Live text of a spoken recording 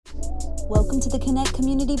Welcome to the Connect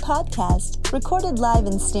Community Podcast, recorded live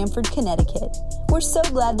in Stamford, Connecticut. We're so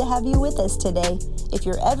glad to have you with us today. If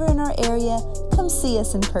you're ever in our area, come see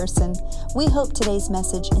us in person. We hope today's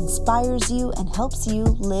message inspires you and helps you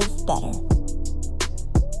live better.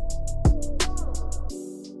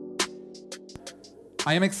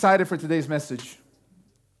 I am excited for today's message.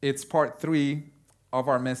 It's part 3 of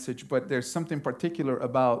our message, but there's something particular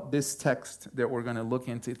about this text that we're going to look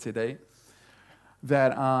into today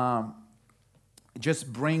that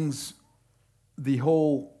just brings the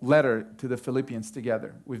whole letter to the Philippians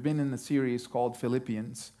together. We've been in a series called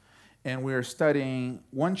Philippians, and we're studying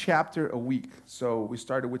one chapter a week. So we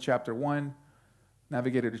started with chapter 1,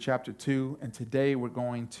 navigated to chapter 2, and today we're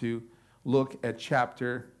going to look at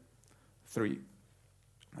chapter 3.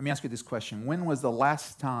 Let me ask you this question. When was the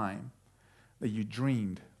last time that you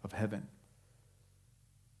dreamed of heaven?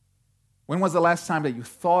 When was the last time that you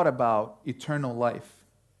thought about eternal life,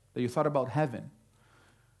 that you thought about heaven?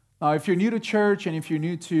 Now, if you're new to church and if you're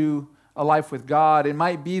new to a life with God, it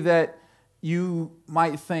might be that you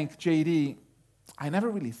might think, JD, I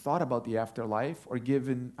never really thought about the afterlife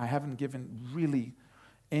I haven't given really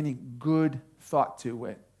any good thought to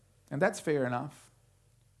it. And that's fair enough.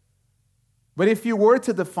 But if you were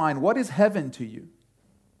to define what is heaven to you,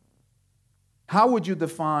 how would you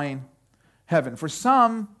define heaven? For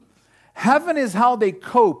some, heaven is how they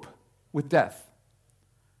cope with death.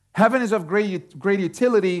 Heaven is of great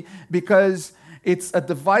utility because it's a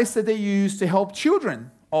device that they use to help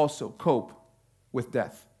children also cope with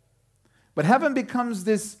death. But heaven becomes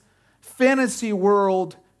this fantasy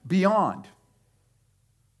world beyond.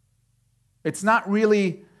 It's not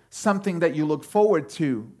really something that you look forward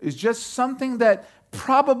to. It's just something that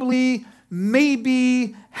probably,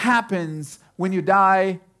 maybe happens when you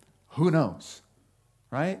die. Who knows,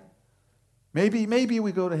 right? Maybe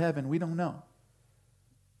we go to heaven. We don't know.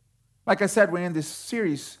 Like I said, we're in this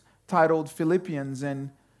series titled Philippians, and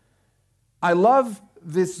I love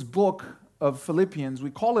this book of Philippians. We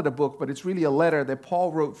call it a book, but it's really a letter that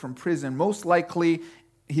Paul wrote from prison. Most likely,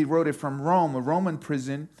 he wrote it from Rome, a Roman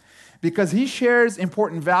prison, because he shares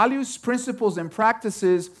important values, principles, and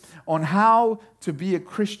practices on how to be a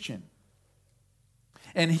Christian.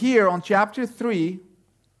 And here on chapter 3,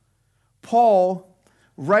 Paul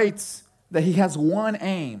writes that he has one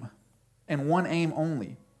aim, and one aim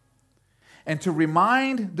only. And to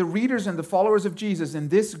remind the readers and the followers of Jesus in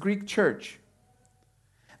this Greek church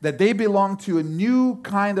that they belong to a new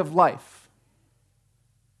kind of life,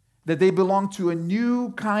 that they belong to a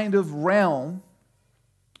new kind of realm.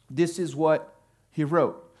 This is what he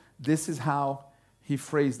wrote. This is how he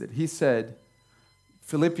phrased it. He said,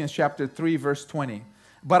 Philippians chapter 3, verse 20,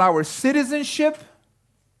 "But our citizenship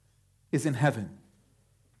is in heaven.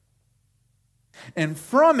 And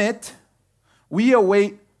from it, we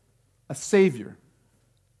await a Savior,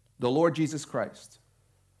 the Lord Jesus Christ,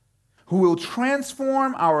 who will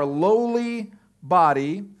transform our lowly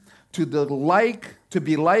body to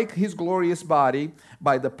be like his glorious body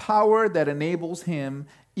by the power that enables him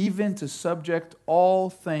even to subject all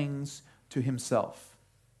things to himself."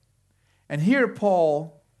 And here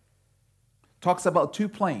Paul talks about 2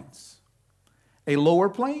 planes: a lower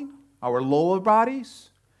plane, our lower bodies,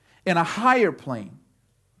 and a higher plane,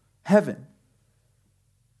 heaven.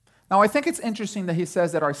 Now, I think it's interesting that he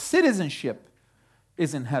says that our citizenship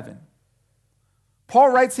is in heaven.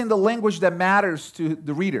 Paul writes in the language that matters to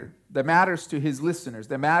the reader, that matters to his listeners,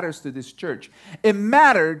 that matters to this church. It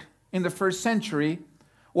mattered in the first century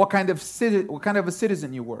what kind of a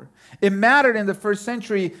citizen you were. It mattered in the first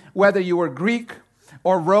century whether you were Greek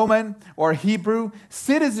or Roman or Hebrew.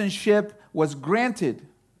 Citizenship was granted,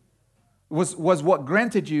 was what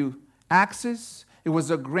granted you access. It was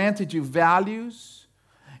what granted you values.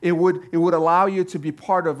 It would allow you to be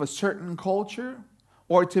part of a certain culture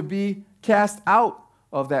or to be cast out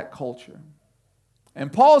of that culture.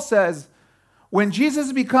 And Paul says, when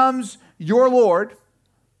Jesus becomes your Lord,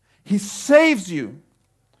 he saves you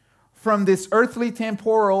from this earthly,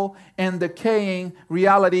 temporal, and decaying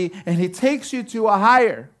reality, and he takes you to a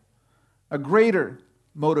higher, a greater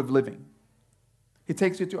mode of living. He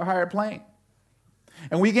takes you to a higher plane.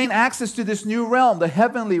 And we gain access to this new realm, the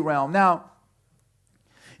heavenly realm. Now,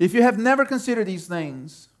 if you have never considered these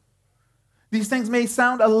things may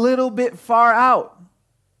sound a little bit far out.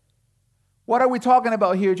 What are we talking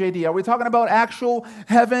about here, JD? Are we talking about actual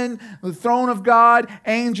heaven, the throne of God,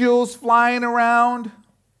 angels flying around,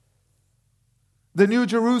 the New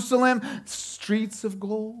Jerusalem, streets of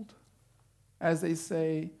gold, as they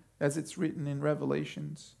say, as it's written in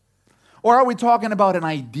Revelations? Or are we talking about an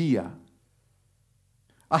idea,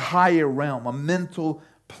 a higher realm, a mental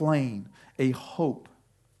plane, a hope?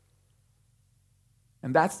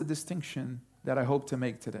 And that's the distinction that I hope to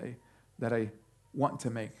make today, that I want to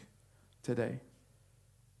make today.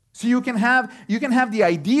 So you can have the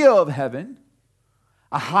idea of heaven,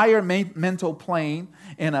 a higher mental plane,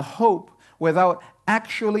 and a hope without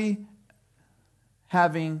actually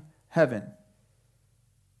having heaven.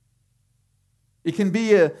 It can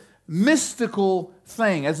be a mystical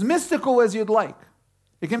thing, as mystical as you'd like.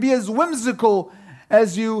 It can be as whimsical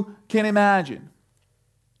as you can imagine.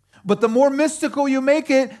 But the more mystical you make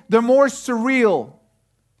it, the more surreal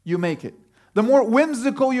you make it. The more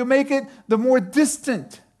whimsical you make it, the more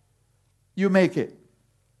distant you make it.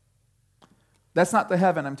 That's not the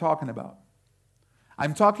heaven I'm talking about.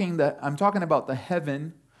 I'm talking about the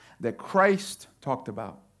heaven that Christ talked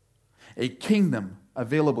about. A kingdom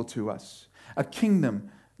available to us. A kingdom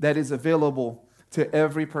that is available to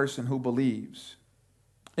every person who believes.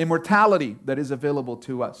 Immortality that is available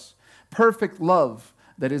to us. Perfect love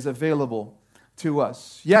that is available to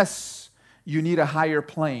us. Yes, you need a higher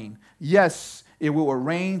plane. Yes, it will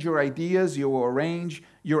arrange your ideas, you will arrange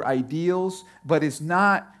your ideals, but it's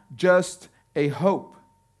not just a hope.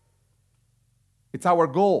 It's our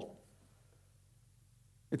goal.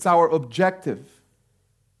 It's our objective.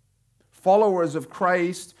 Followers of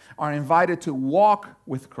Christ are invited to walk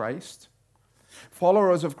with Christ.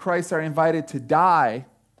 Followers of Christ are invited to die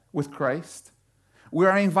with Christ. We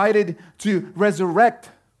are invited to resurrect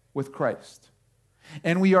with Christ.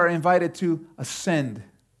 And we are invited to ascend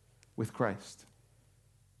with Christ.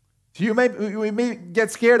 So we may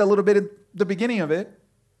get scared a little bit at the beginning of it,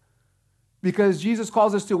 because Jesus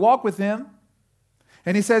calls us to walk with Him.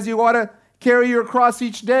 And He says you ought to carry your cross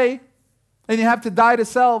each day, and you have to die to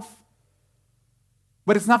self.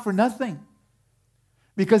 But it's not for nothing,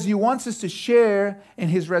 because He wants us to share in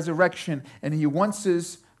His resurrection, and He wants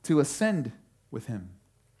us to ascend with Him.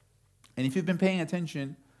 And if you've been paying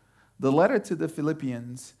attention, the letter to the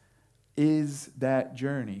Philippians is that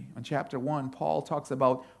journey. In chapter 1, Paul talks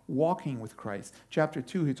about walking with Christ. Chapter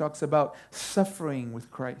 2, he talks about suffering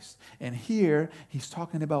with Christ. And here, he's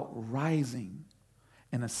talking about rising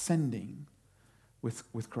and ascending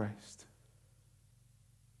with Christ.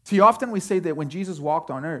 See, often we say that when Jesus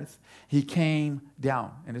walked on earth, He came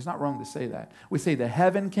down. And it's not wrong to say that. We say that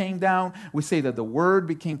heaven came down. We say that the Word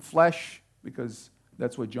became flesh, because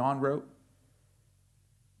that's what John wrote.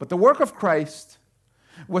 But the work of Christ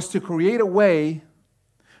was to create a way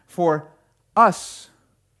for us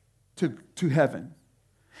to heaven.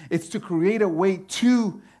 It's to create a way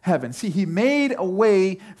to heaven. See, He made a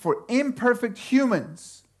way for imperfect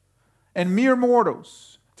humans and mere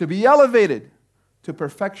mortals to be elevated to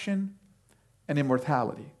perfection and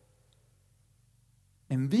immortality.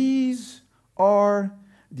 And these are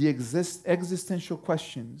the existential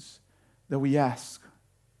questions that we ask,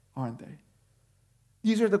 aren't they?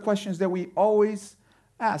 These are the questions that we always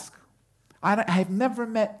ask. I've never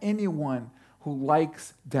met anyone who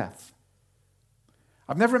likes death.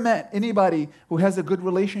 I've never met anybody who has a good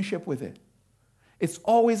relationship with it. It's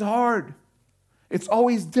always hard. It's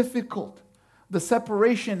always difficult. The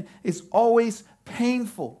separation is always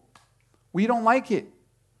painful. We don't like it.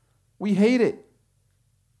 We hate it.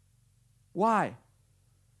 Why?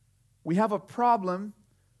 We have a problem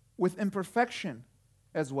with imperfection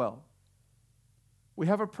as well. We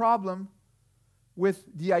have a problem with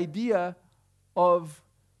the idea of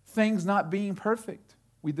things not being perfect.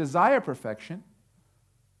 We desire perfection.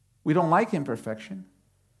 We don't like imperfection.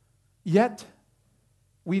 Yet,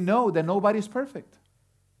 we know that nobody's perfect.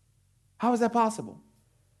 How is that possible?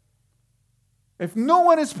 If no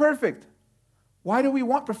one is perfect, why do we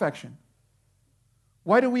want perfection?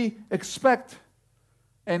 Why do we expect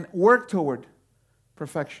and work toward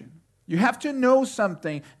perfection? You have to know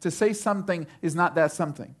something to say something is not that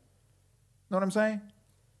something. Know what I'm saying?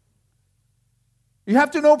 You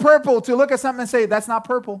have to know purple to look at something and say, that's not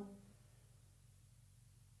purple.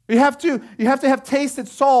 You have to have tasted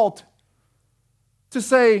salt to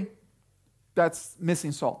say, that's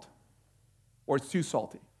missing salt, or it's too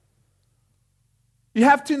salty. You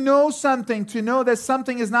have to know something to know that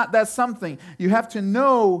something is not that something. You have to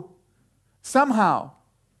know somehow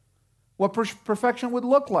what perfection would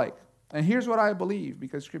look like. And here's what I believe,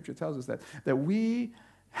 because Scripture tells us that we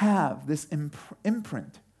have this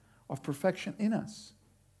imprint of perfection in us.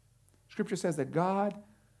 Scripture says that God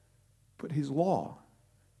put His law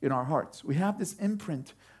in our hearts. We have this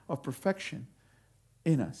imprint of perfection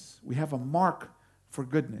in us. We have a mark for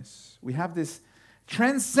goodness. We have this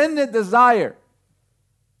transcendent desire,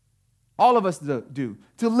 all of us do,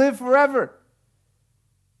 to live forever.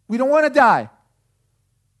 We don't want to die.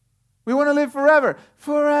 We want to live forever.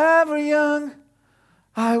 Forever young,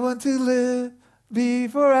 I want to live, be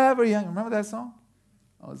forever young. Remember that song?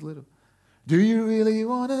 I was little. Do you really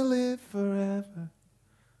want to live forever?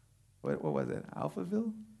 What was it?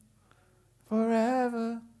 Alphaville?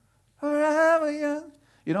 Forever, forever young.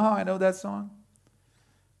 You know how I know that song?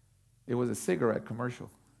 It was a cigarette commercial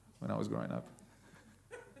when I was growing up.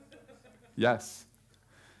 Yes.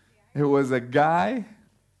 It was a guy,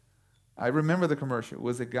 I remember the commercial. It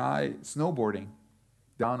was a guy snowboarding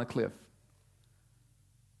down a cliff.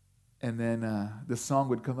 And then the song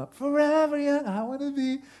would come up, forever young, I want to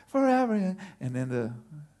be forever young. And then the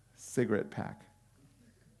cigarette pack.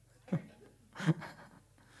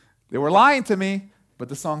 They were lying to me, but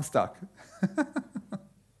the song stuck.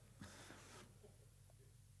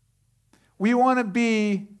 We want to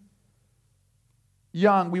be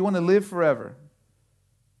young. We want to live forever.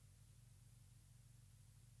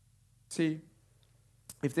 See,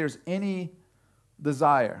 if there's any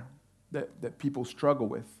desire that people struggle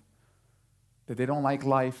with, that they don't like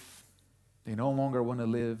life, they no longer want to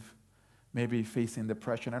live, maybe facing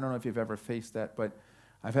depression. I don't know if you've ever faced that, but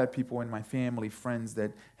I've had people in my family, friends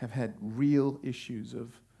that have had real issues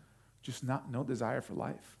of just no desire for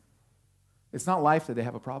life. It's not life that they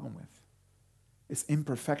have a problem with. It's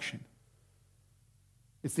imperfection.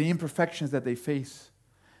 It's the imperfections that they face.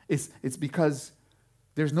 It's because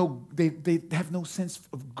they have no sense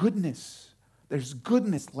of goodness. There's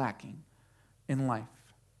goodness lacking in life.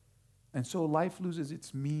 And so life loses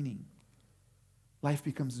its meaning. Life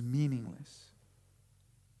becomes meaningless.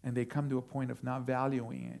 And they come to a point of not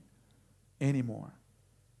valuing it anymore.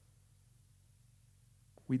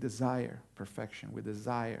 We desire perfection. We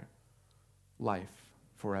desire life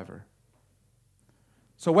forever.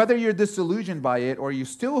 So whether you're disillusioned by it or you're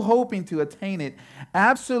still hoping to attain it,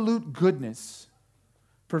 absolute goodness,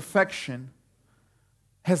 perfection,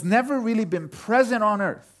 has never really been present on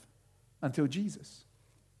earth until Jesus.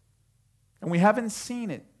 And we haven't seen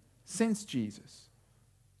it since Jesus.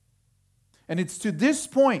 And it's to this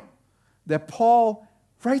point that Paul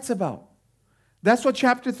writes about. That's what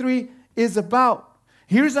chapter 3 is about.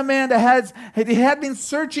 Here's a man that had been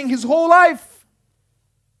searching his whole life.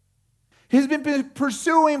 He's been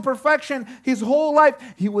pursuing perfection his whole life.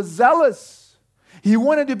 He was zealous. He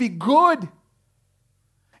wanted to be good.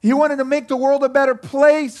 He wanted to make the world a better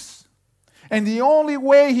place. And the only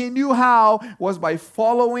way he knew how was by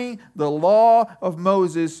following the law of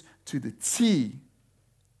Moses to the T.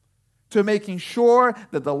 To making sure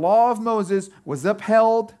that the law of Moses was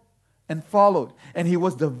upheld and followed. And he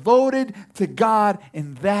was devoted to God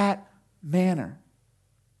in that manner.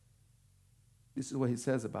 This is what he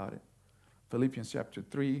says about it. Philippians chapter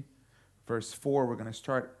 3, verse 4. We're going to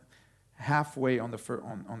start halfway on the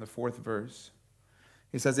fourth verse.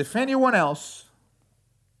 He says, if anyone else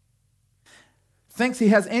thinks he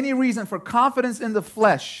has any reason for confidence in the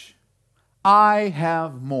flesh, I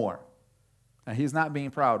have more. And he's not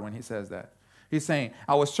being proud when he says that. He's saying,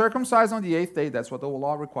 I was circumcised on the 8th day, that's what the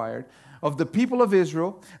law required, of the people of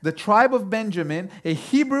Israel, the tribe of Benjamin, a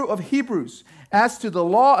Hebrew of Hebrews. As to the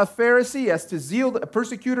law, a Pharisee, as to zeal, a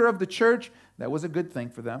persecutor of the church, that was a good thing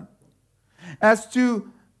for them. As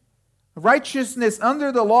to righteousness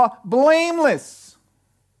under the law, blameless.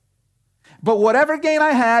 But whatever gain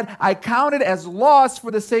I had, I counted as loss for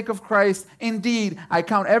the sake of Christ. Indeed, I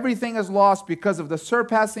count everything as loss because of the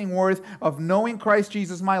surpassing worth of knowing Christ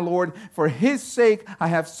Jesus my Lord. For his sake, I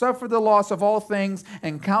have suffered the loss of all things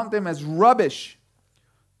and count them as rubbish.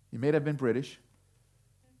 You may have been British.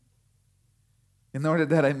 In order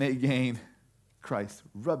that I may gain Christ.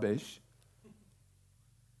 Rubbish.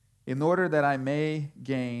 In order that I may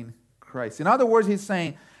gain Christ. In other words, he's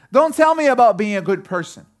saying, don't tell me about being a good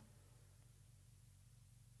person.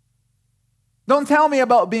 Don't tell me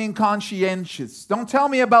about being conscientious. Don't tell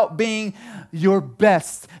me about being your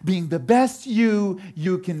best, being the best you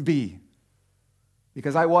can be.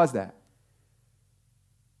 Because I was that.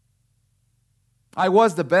 I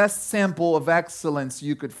was the best sample of excellence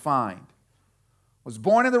you could find. Was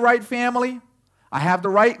born in the right family. I have the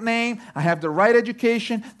right name. I have the right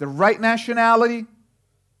education, the right nationality.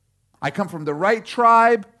 I come from the right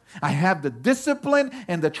tribe. I have the discipline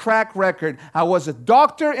and the track record. I was a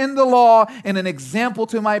doctor in the law and an example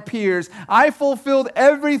to my peers. I fulfilled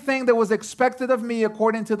everything that was expected of me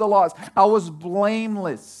according to the laws. I was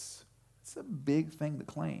blameless. It's a big thing to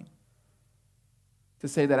claim. To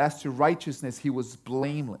say that as to righteousness, he was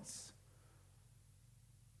blameless.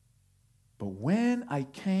 But when I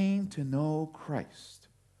came to know Christ,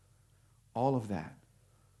 all of that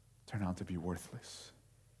turned out to be worthless.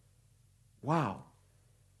 Wow.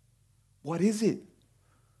 What is it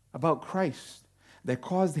about Christ that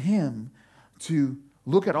caused him to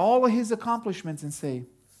look at all of his accomplishments and say,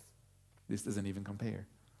 this doesn't even compare?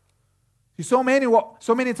 See, so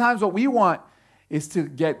many times what we want is to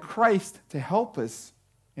get Christ to help us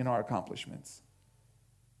in our accomplishments.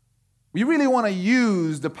 We really want to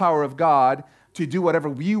use the power of God to do whatever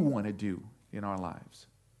we want to do in our lives.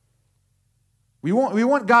 We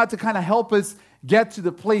want God to kind of help us get to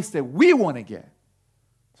the place that we want to get.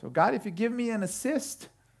 So God, if you give me an assist,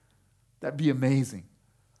 that'd be amazing.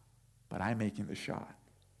 But I'm making the shot.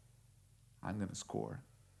 I'm going to score.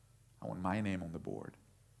 I want my name on the board.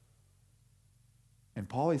 And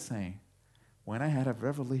Paul is saying, when I had a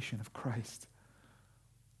revelation of Christ,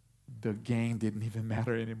 the game didn't even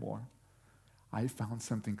matter anymore. I found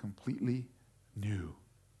something completely new,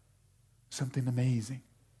 something amazing.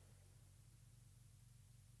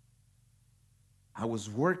 I was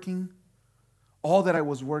working all that I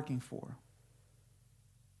was working for.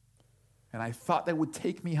 And I thought that would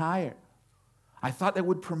take me higher. I thought that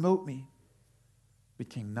would promote me.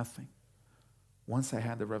 Became nothing once I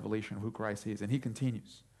had the revelation of who Christ is. And he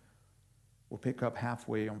continues. We'll pick up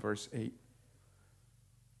halfway on verse 8.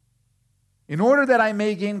 In order that I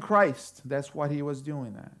may gain Christ, that's what he was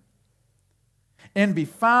doing that. And be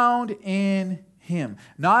found in him,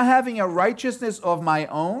 not having a righteousness of my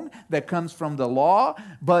own that comes from the law,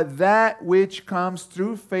 but that which comes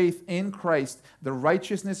through faith in Christ, the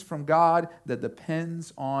righteousness from God that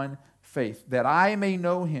depends on faith, that I may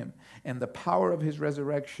know him and the power of his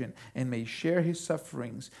resurrection, and may share his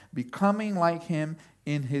sufferings, becoming like him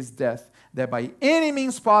in his death, that by any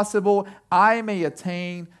means possible I may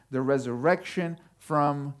attain the resurrection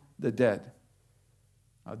from the dead.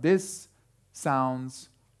 Now this sounds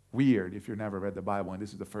weird if you've never read the Bible and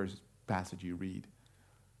this is the first passage you read.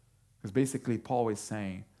 Because basically Paul is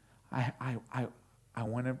saying, I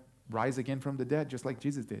want to rise again from the dead just like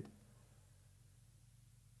Jesus did.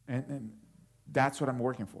 And that's what I'm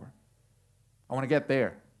working for. I want to get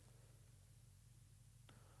there.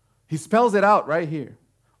 He spells it out right here.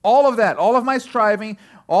 All of that, all of my striving,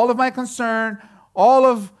 all of my concern, all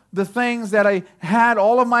of the things that I had,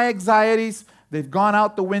 all of my anxieties, they've gone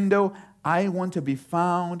out the window. I want to be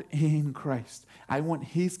found in Christ. I want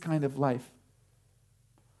his kind of life.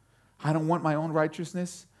 I don't want my own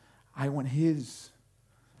righteousness. I want his.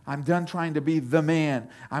 I'm done trying to be the man.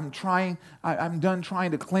 I'm done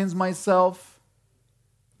trying to cleanse myself,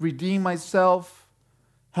 redeem myself,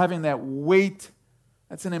 having that weight.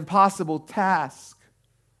 That's an impossible task.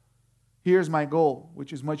 Here's my goal,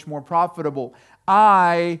 which is much more profitable.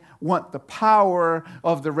 I want the power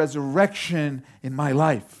of the resurrection in my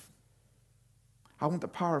life. I want the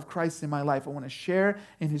power of Christ in my life. I want to share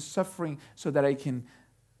in his suffering so that I can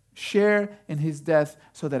share in his death,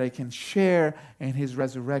 so that I can share in his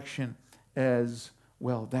resurrection as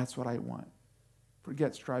well. That's what I want.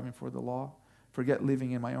 Forget striving for the law. Forget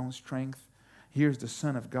living in my own strength. Here's the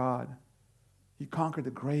Son of God. He conquered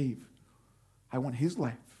the grave. I want his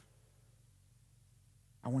life.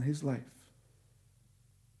 I want his life.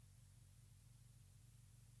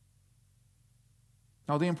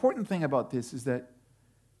 Now, the important thing about this is that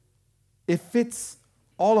it fits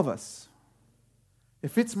all of us.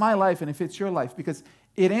 It fits my life and it fits your life because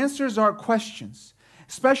it answers our questions,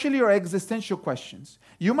 especially our existential questions.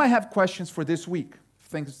 You might have questions for this week,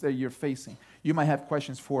 things that you're facing. You might have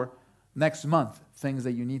questions for next month, things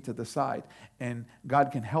that you need to decide. And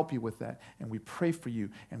God can help you with that. And we pray for you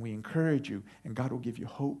and we encourage you and God will give you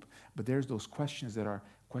hope. But there's those questions that are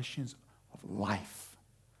questions of life.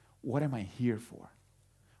 What am I here for?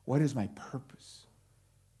 What is my purpose?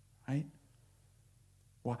 Right?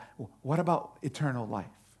 What about eternal life?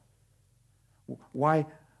 Why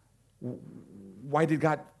did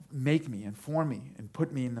God make me and form me and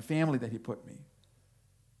put me in the family that he put me?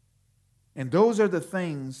 And those are the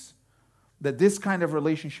things that this kind of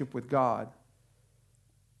relationship with God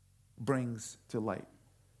brings to light.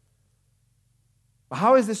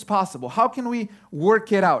 How is this possible? How can we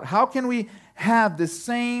work it out? How can we have the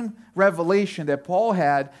same revelation that Paul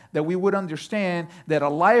had, that we would understand that a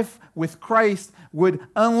life with Christ would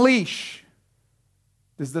unleash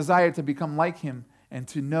this desire to become like him and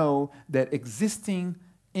to know that existing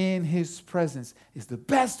in his presence is the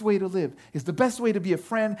best way to live, is the best way to be a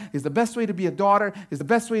friend, is the best way to be a daughter, is the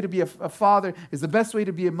best way to be a father, is the best way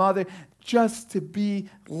to be a mother. Just to be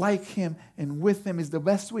like him and with him is the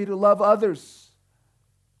best way to love others.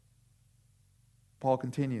 Paul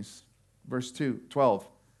continues, verse 12.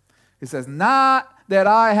 It says, not that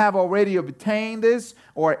I have already obtained this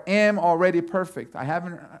or am already perfect. I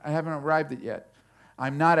haven't arrived at it yet.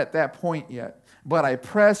 I'm not at that point yet. But I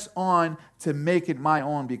press on to make it my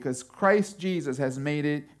own because Christ Jesus has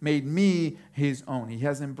made me his own. He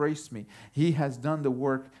has embraced me. He has done the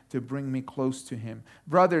work to bring me close to him.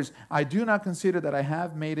 Brothers, I do not consider that I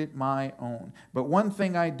have made it my own. But one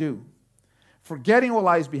thing I do, forgetting what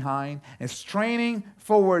lies behind and straining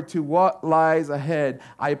forward to what lies ahead,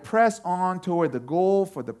 I press on toward the goal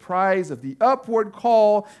for the prize of the upward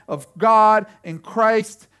call of God in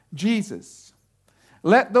Christ Jesus.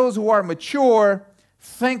 Let those who are mature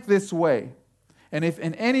think this way. And if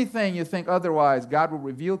in anything you think otherwise, God will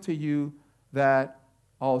reveal to you that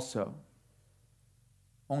also.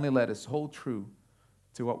 Only let us hold true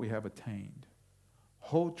to what we have attained.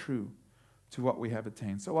 Hold true to what we have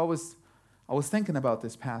attained. So I was thinking about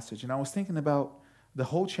this passage, and I was thinking about the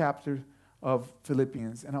whole chapter of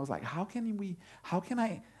Philippians, and I was like, how can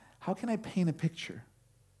I paint a picture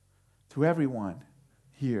to everyone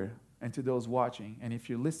here and to those watching? And if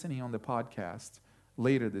you're listening on the podcast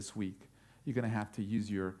later this week, you're going to have to use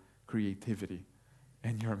your creativity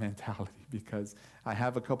and your mentality because I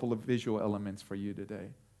have a couple of visual elements for you today.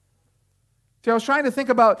 See, I was trying to think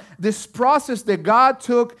about this process that God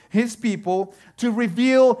took his people to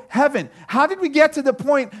reveal heaven. How did we get to the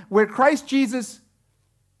point where Christ Jesus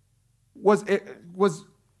it was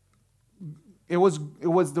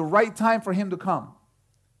the right time for him to come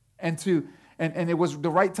and it was the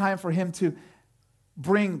right time for him to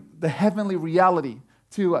bring the heavenly reality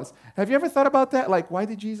to us. Have you ever thought about that? Like, why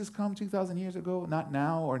did Jesus come 2,000 years ago? Not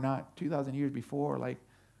now or not 2,000 years before. Like,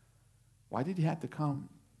 why did he have to come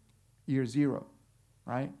year zero,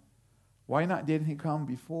 right? Why not didn't he come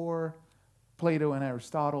before Plato and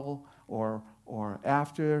Aristotle or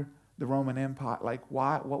after the Roman Empire? Like,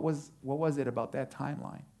 why? What was it about that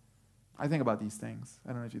timeline? I think about these things.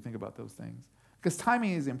 I don't know if you think about those things. Because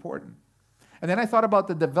timing is important. And then I thought about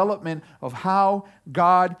the development of how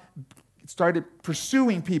God started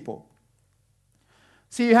pursuing people.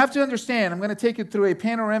 See, you have to understand, I'm going to take you through a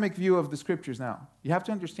panoramic view of the scriptures now. You have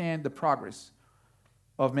to understand the progress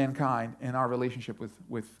of mankind and our relationship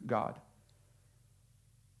with God.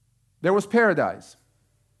 There was paradise.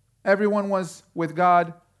 Everyone was with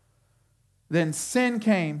God. Then sin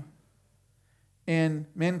came, and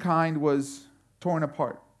mankind was torn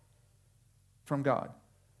apart from God.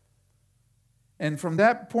 And from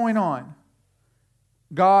that point on,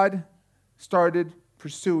 God started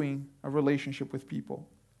pursuing a relationship with people.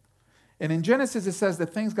 And in Genesis, it says that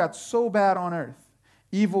things got so bad on earth,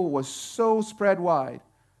 evil was so spread wide,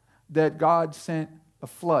 that God sent a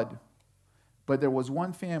flood. But there was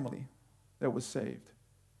one family that was saved,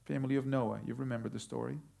 family of Noah. You remember the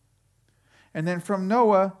story. And then from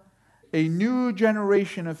Noah, a new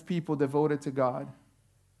generation of people devoted to God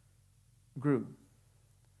grew.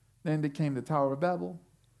 Then came the Tower of Babel.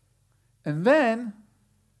 And then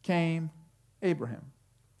came Abraham.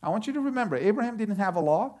 I want you to remember, Abraham didn't have a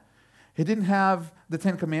law. He didn't have the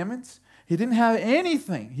Ten Commandments. He didn't have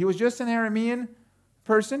anything. He was just an Aramean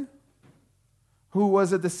person who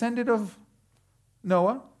was a descendant of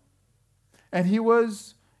Noah. And he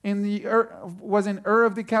was in Ur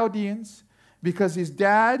of the Chaldeans because his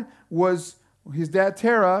dad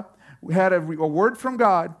Terah had a word from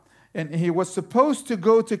God, and he was supposed to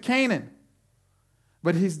go to Canaan.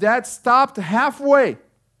 But his dad stopped halfway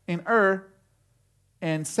in Ur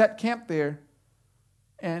and set camp there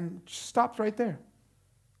and stopped right there.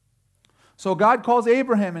 So God calls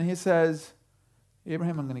Abraham and he says,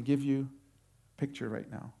 Abraham, I'm going to give you a picture right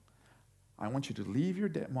now. I want you to leave your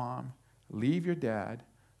mom, leave your dad,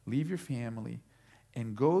 leave your family,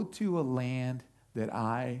 and go to a land that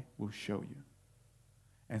I will show you.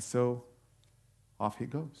 And so off he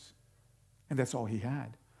goes. And that's all he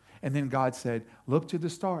had. And then God said, look to the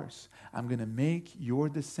stars. I'm going to make your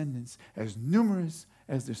descendants as numerous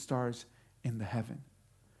as the stars in the heaven.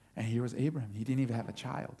 And here was Abraham. He didn't even have a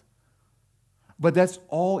child. But that's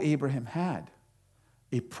all Abraham had.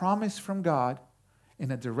 A promise from God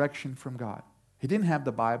and a direction from God. He didn't have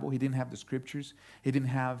the Bible. He didn't have the scriptures. He didn't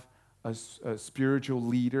have a spiritual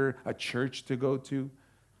leader, a church to go to.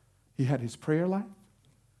 He had his prayer life,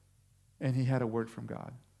 and he had a word from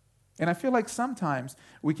God. And I feel like sometimes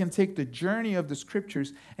we can take the journey of the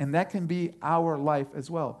scriptures, and that can be our life as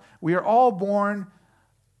well. We are all born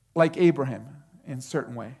like Abraham in a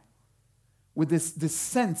certain way, with this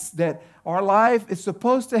sense that our life is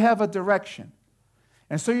supposed to have a direction.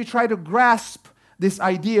 And so you try to grasp this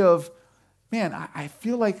idea of, man, I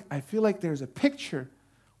feel like there's a picture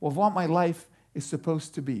of what my life is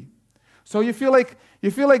supposed to be. So you feel like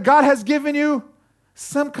God has given you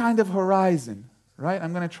some kind of horizon, right?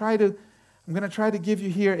 I'm going to try to give you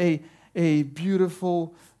here a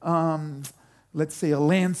beautiful let's say, a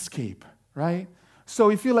landscape, right? So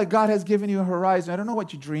you feel like God has given you a horizon. I don't know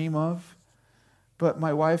what you dream of, but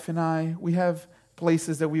my wife and I, we have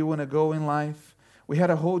places that we want to go in life. We had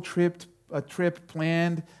a trip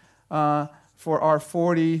planned for our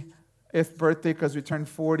 40th birthday because we turned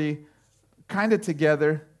 40, kind of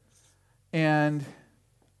together, and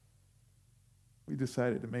we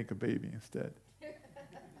decided to make a baby instead.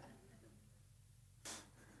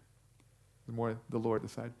 The more the Lord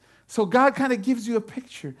decided. So God kind of gives you a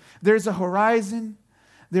picture. There's a horizon.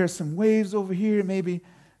 There's some waves over here, maybe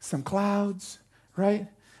some clouds, right?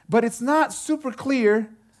 But it's not super clear.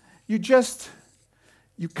 You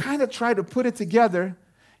kind of try to put it together.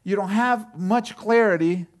 You don't have much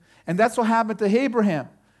clarity. And that's what happened to Abraham.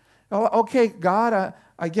 Oh, okay, God,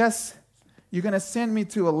 I guess you're going to send me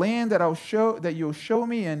to a land that you'll show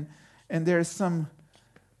me, and there's some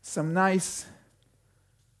nice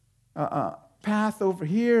path over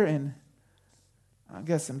here, and I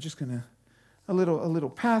guess I'm just going to a little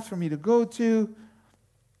path for me to go to,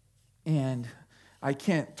 and I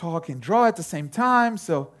can't talk and draw at the same time,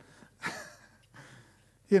 so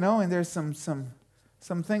and there's some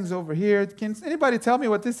things over here. Can anybody tell me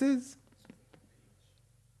what this is?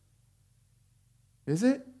 Is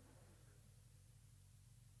it?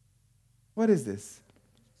 What is this?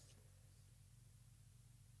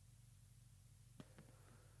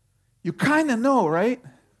 You kind of know, right?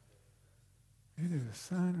 There's a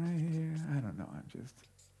sun right here. I don't know. I'm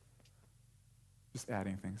just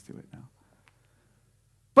adding things to it now.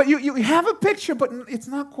 But you have a picture, but it's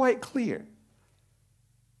not quite clear.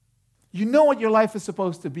 You know what your life is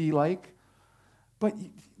supposed to be like, but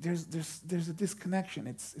there's a disconnection.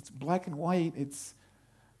 It's black and white.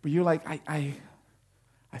 But you're like, I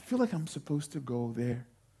feel like I'm supposed to go there.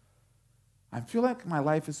 I feel like my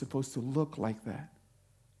life is supposed to look like that.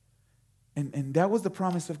 And that was the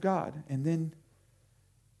promise of God. And then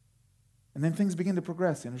things begin to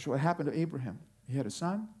progress. And it's what happened to Abraham. He had a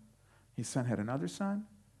son. His son had another son.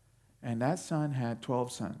 And that son had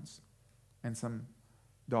 12 sons and some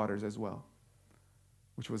daughters as well,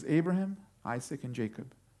 which was Abraham, Isaac, and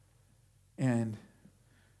Jacob. And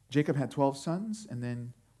Jacob had 12 sons, and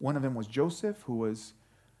then one of them was Joseph, who was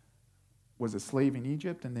a slave in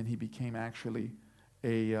Egypt, and then he became actually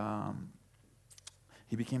he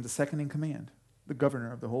became the second in command, the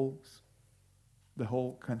governor of the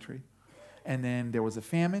whole country. And then there was a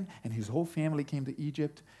famine, and his whole family came to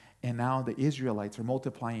Egypt, and now the Israelites are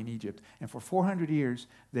multiplying in Egypt. And for 400 years,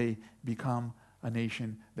 they become a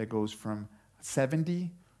nation that goes from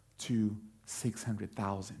 70 to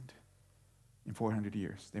 600,000. In 400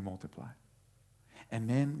 years, they multiply. And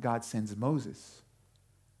then God sends Moses.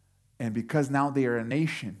 And because now they are a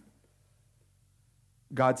nation,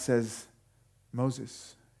 God says,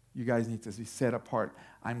 Moses, you guys need to be set apart.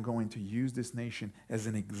 I'm going to use this nation as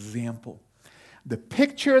an example. The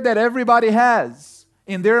picture that everybody has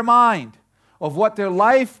in their mind of what their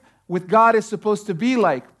life with God is supposed to be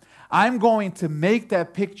like, I'm going to make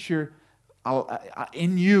that picture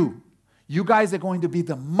in you. You guys are going to be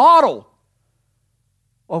the model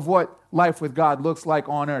of what life with God looks like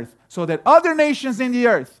on earth, so that other nations in the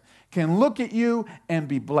earth can look at you and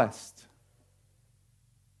be blessed.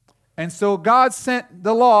 And so God sent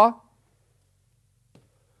the law,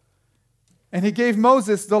 and he gave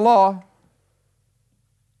Moses the law,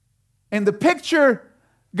 and the picture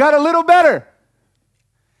got a little better.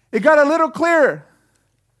 It got a little clearer.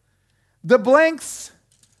 The blanks,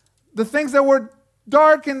 the things that were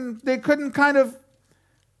dark and they couldn't kind of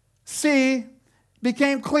see,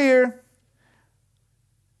 became clear.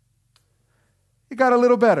 It got a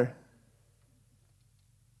little better.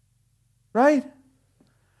 Right?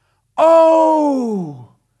 Oh,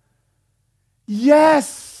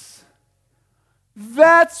 yes.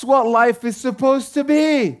 That's what life is supposed to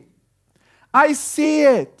be. I see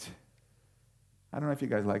it. I don't know if you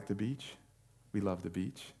guys like the beach. We love the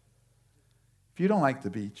beach. If you don't like the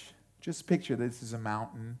beach, just picture this as a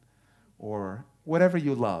mountain or whatever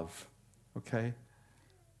you love, okay?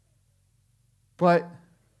 But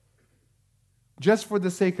just for the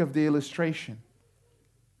sake of the illustration,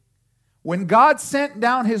 when God sent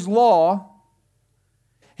down his law,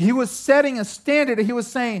 he was setting a standard. He was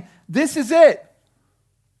saying, this is it.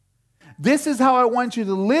 This is how I want you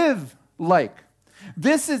to live like.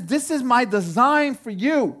 This is my design for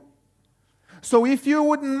you. So if you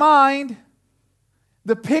wouldn't mind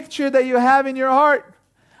the picture that you have in your heart,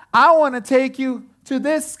 I want to take you to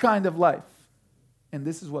this kind of life. And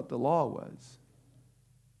this is what the law was.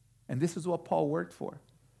 And this is what Paul worked for.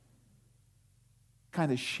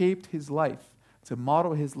 Kind of shaped his life, to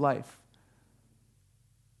model his life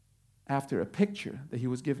after a picture that he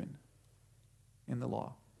was given. in the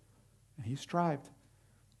law. And he strived.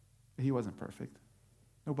 But he wasn't perfect.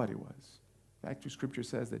 Nobody was. Actually, Scripture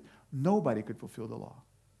says that nobody could fulfill the law.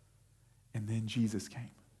 And then Jesus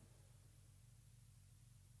came.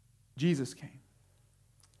 Jesus came.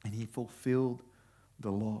 And he fulfilled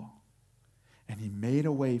the law. And he made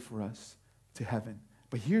a way for us to heaven.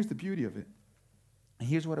 But here's the beauty of it. And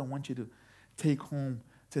here's what I want you to take home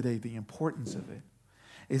today, the importance of it,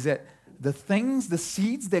 is that the things, the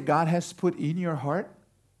seeds that God has put in your heart,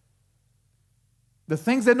 the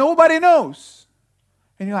things that nobody knows,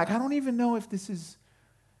 and you're like, I don't even know if this is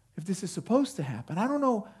supposed to happen. I don't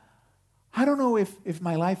know if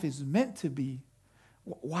my life is meant to be.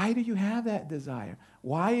 Why do you have that desire?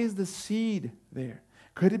 Why is the seed there?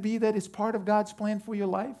 Could it be that it's part of God's plan for your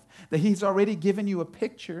life? That he's already given you a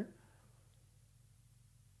picture,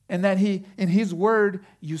 and that in his word,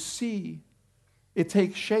 you see it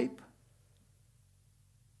takes shape.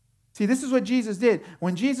 See, this is what Jesus did.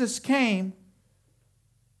 When Jesus came,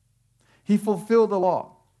 he fulfilled the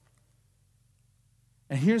law.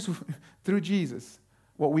 And here's, through Jesus,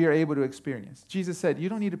 what we are able to experience. Jesus said, you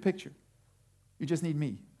don't need a picture. You just need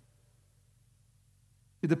me.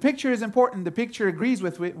 The picture is important. The picture agrees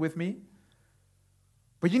with me.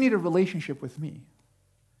 But you need a relationship with me.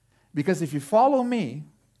 Because if you follow me,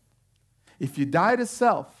 if you die to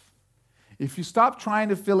self, if you stop trying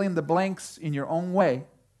to fill in the blanks in your own way,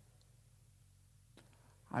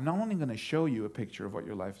 I'm not only going to show you a picture of what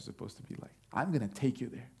your life is supposed to be like, I'm going to take you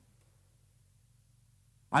there.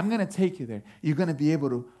 I'm going to take you there. You're going to be able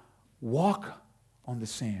to walk on the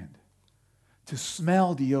sand, to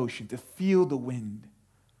smell the ocean, to feel the wind,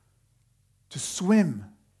 to swim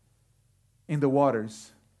in the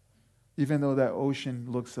waters. Even though that ocean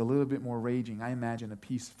looks a little bit more raging, I imagine a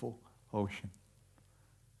peaceful ocean.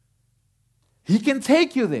 He can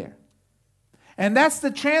take you there. And that's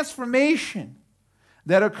the transformation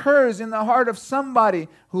that occurs in the heart of somebody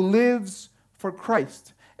who lives for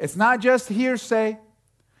Christ. It's not just hearsay.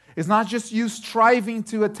 It's not just you striving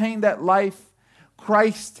to attain that life.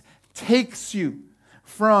 Christ takes you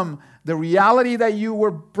from the reality that you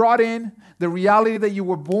were brought in, the reality that you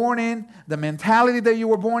were born in, the mentality that you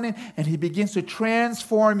were born in, and he begins to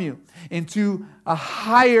transform you into a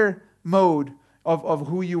higher mode of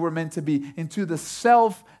who you were meant to be, into the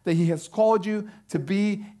self that he has called you to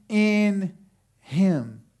be in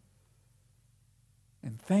him.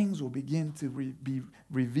 And things will begin to be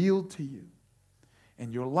revealed to you.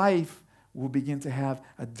 And your life will begin to have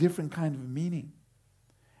a different kind of meaning.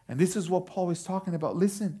 And this is what Paul is talking about.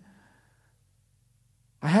 Listen,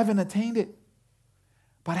 I haven't attained it,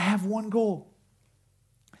 but I have one goal.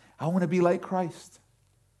 I want to be like Christ.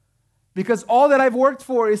 Because all that I've worked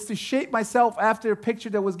for is to shape myself after a picture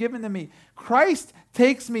that was given to me. Christ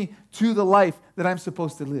takes me to the life that I'm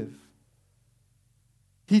supposed to live.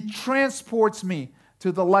 He transports me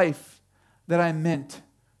to the life that I'm meant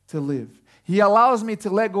to live. He allows me to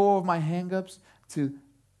let go of my hang-ups, to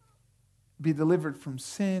be delivered from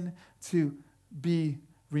sin, to be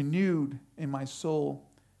renewed in my soul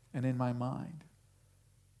and in my mind.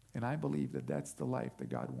 And I believe that that's the life that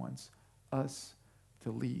God wants us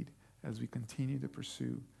to lead as we continue to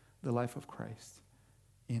pursue the life of Christ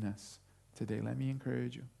in us today. Let me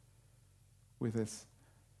encourage you with this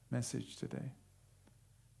message today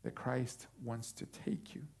that Christ wants to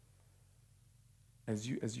take you as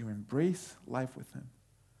you embrace life with him,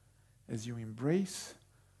 as you embrace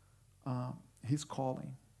his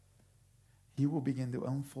calling. He will begin to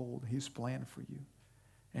unfold his plan for you,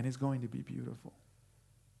 and it's going to be beautiful.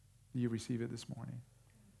 Do you receive it this morning?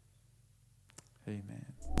 Amen.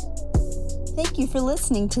 Thank you for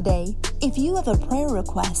listening today. If you have a prayer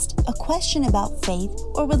request, a question about faith,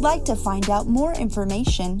 or would like to find out more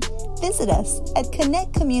information, visit us at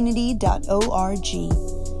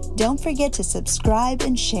connectcommunity.org. Don't forget to subscribe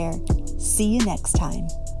and share. See you next time.